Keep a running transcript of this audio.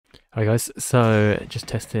Hi guys, so just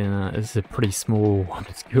testing, this is a pretty small,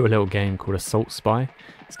 obscure little game called Assault Spy.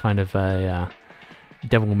 It's kind of a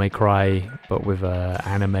Devil May Cry, but with a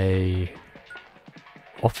anime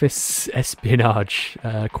office espionage,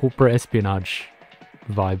 corporate espionage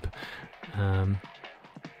vibe.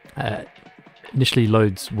 Initially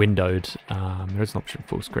loads windowed, there is an option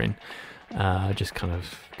full screen, just kind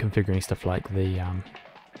of configuring stuff like the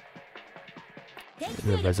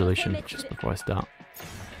resolution just before I start.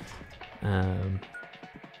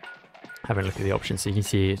 Having a look at the options, so you can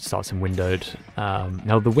see it starts in windowed.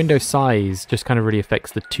 Now the window size just kind of really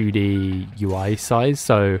affects the 2D UI size,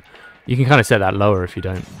 so you can kind of set that lower if you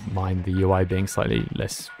don't mind the UI being slightly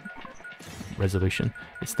less resolution.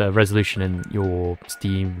 It's the resolution in your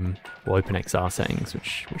Steam or OpenXR settings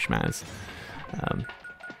which matters.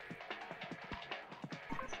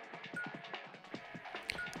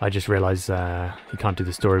 I just realised you can't do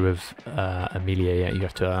the story with Amelia yet. You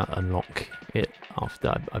have to unlock it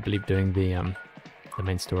after, I believe, doing the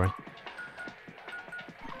main story.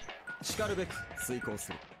 So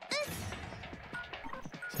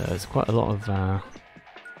there's quite a lot of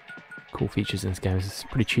cool features in this game. It's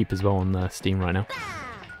pretty cheap as well on Steam right now.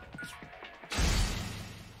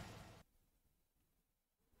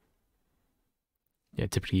 Yeah,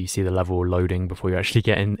 typically you see the level loading before you actually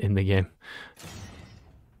get in the game.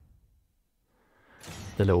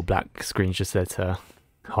 The little black screen's just there to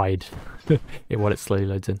hide it while it slowly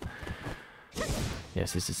loads in.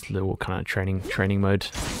 Yes, this is little kind of training mode.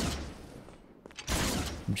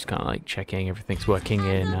 I'm just kind of like checking everything's working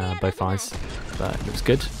in both eyes, but it looks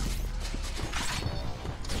good.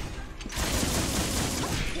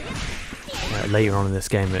 Later on in this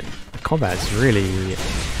game, the combat is really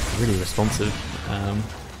responsive.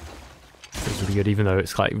 It's really good, even though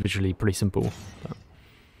it's like visually pretty simple.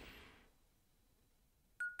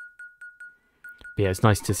 But yeah, it's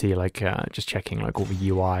nice to see like just checking like all the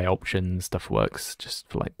UI options stuff works, just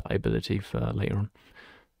for like playability for later on.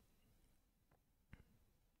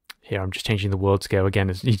 Here I'm just changing the world scale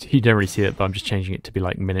again. You don't really see it, but I'm just changing it to be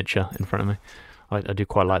like miniature in front of me. I do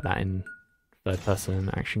quite like that in third-person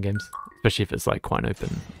action games, especially if it's like quite an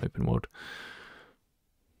open world.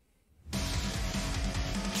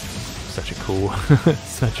 Such a cool,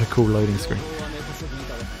 such a cool loading screen.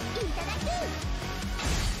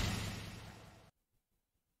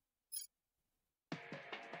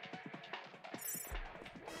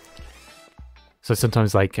 So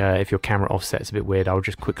sometimes, like, if your camera offset's a bit weird, I'll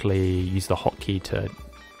just quickly use the hotkey to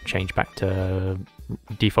change back to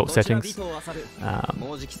default settings.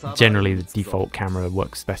 Generally, the default camera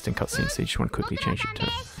works best in cutscenes, so you just want to quickly change it to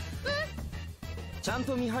it.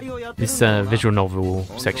 This visual novel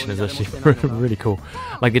section is actually really cool.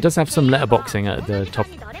 Like, it does have some letterboxing at the top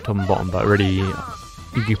and bottom, but really, you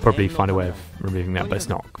could probably find a way of removing that, but it's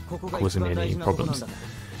not causing me any problems.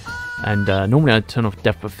 And normally I turn off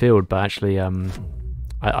depth of field, but actually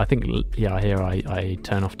I think, yeah, here I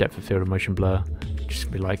turn off depth of field and motion blur, just to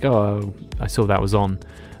be like, oh, I saw that was on,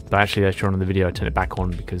 but actually later on in the video I turn it back on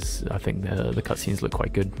because I think the cutscenes look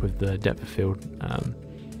quite good with the depth of field.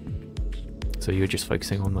 So you're just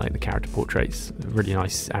focusing on like the character portraits, really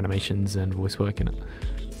nice animations and voice work in it.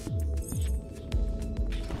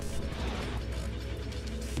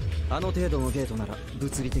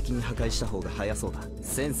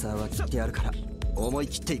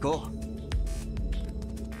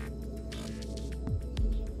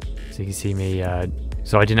 So you can see me,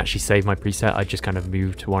 so I didn't actually save my preset, I just kind of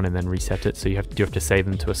moved to one and then reset it, so you have to save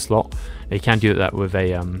them to a slot. Now, you can do that with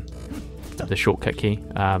the shortcut key,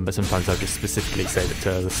 but sometimes I'll just specifically save it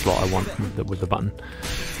to the slot I want with the button.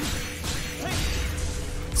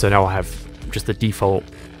 So now I have just the default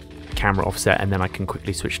camera offset, and then I can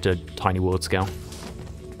quickly switch to tiny world scale.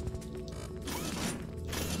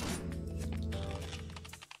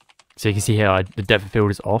 So you can see here the depth of field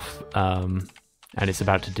is off, and it's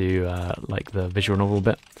about to do like the visual novel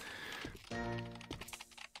bit.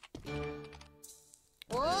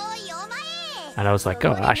 And I was like,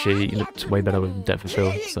 oh, actually it looked way better with depth of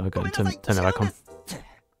field, so I got to turn that back on.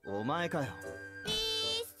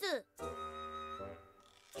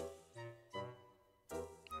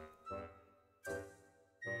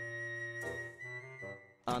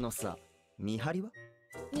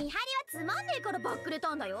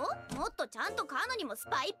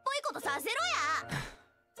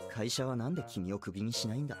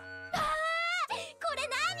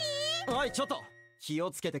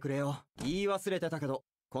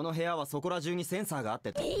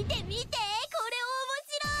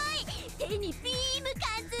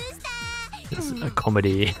 It's a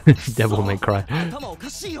comedy Devil May Cry.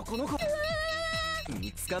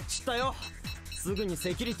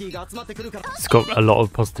 It's got a lot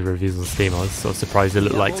of positive reviews on Steam. I was sort of surprised it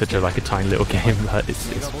looked like such a tiny little game, but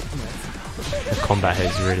the combat here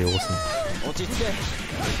is really awesome.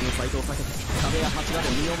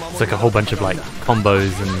 It's like a whole bunch of like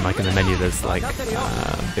combos, and like in the menu there's like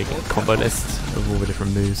big combo lists of all the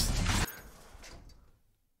different moves.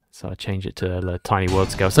 So I change it to the tiny world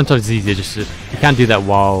scale. Sometimes it's easier just to, you can do that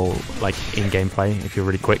while like in gameplay if you're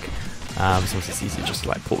really quick. Sometimes it's easier just to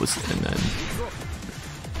like pause and then.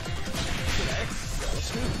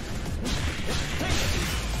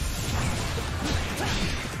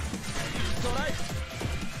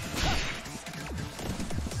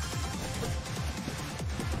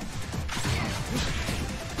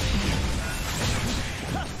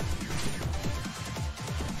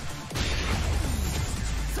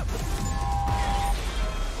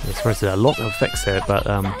 There's a lot of effects here, but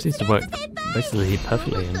seems to work basically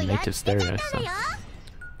perfectly in native stereo. So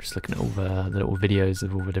just looking at all the little videos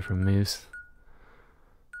of all the different moves.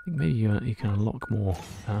 I think maybe you can unlock more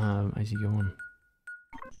as you go on.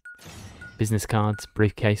 Business cards,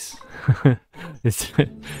 briefcase,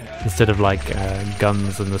 instead of like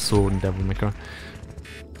guns and the sword and Devil May Cry.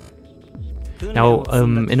 Now,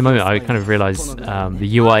 in a moment, I kind of realised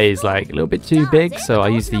the UI is like a little bit too big, so I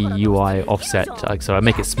use the UI offset. So I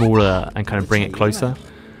make it smaller and kind of bring it closer.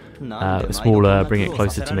 Smaller, bring it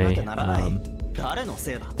closer to me.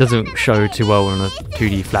 Doesn't show too well on a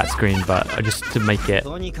 2D flat screen, but just to make it,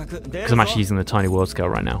 because I'm actually using the tiny world scale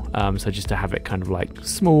right now. So just to have it kind of like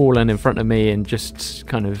small and in front of me, and just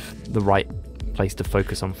kind of the right place to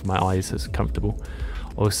focus on for my eyes, so it's comfortable.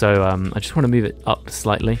 Also, I just want to move it up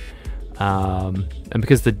slightly. And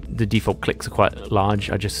because the default clicks are quite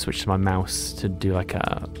large, I just switch to my mouse to do like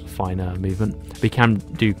a finer movement. But you can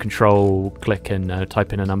do control, click, and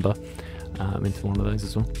type in a number into one of those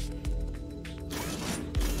as well.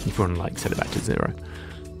 If you want to like set it back to 0.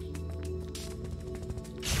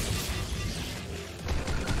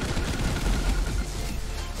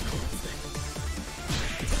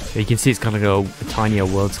 So you can see it's kind of a tinier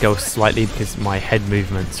world scale slightly because my head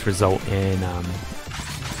movements result in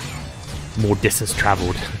more distance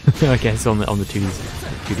travelled, I guess, on the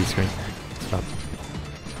 2D screen. But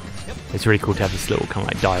it's really cool to have this little kind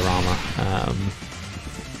of like diorama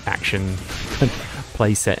action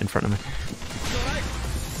play set in front of me.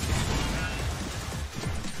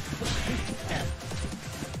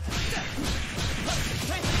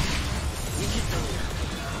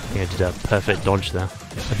 I think I did a perfect dodge there.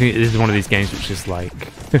 I think this is one of these games which is like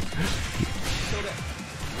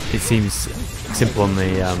it seems simple on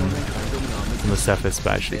the surface,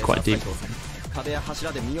 but actually quite deep.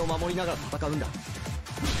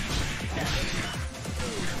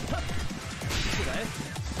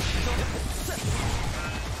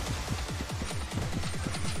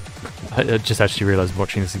 I just actually realised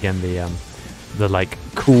watching this again, the like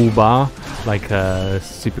cool bar, like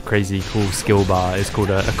super crazy cool skill bar, is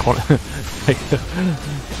called a like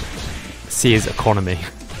Sears economy.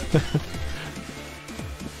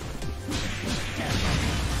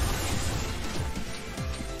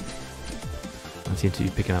 I seem to be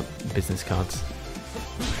picking up business cards.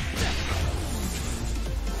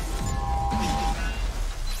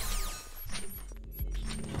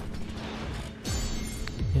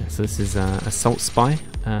 Yeah, so this is Assault Spy.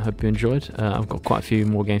 Hope you enjoyed. I've got quite a few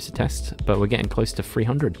more games to test, but we're getting close to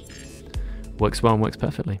 300. Works well and works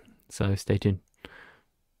perfectly, so stay tuned.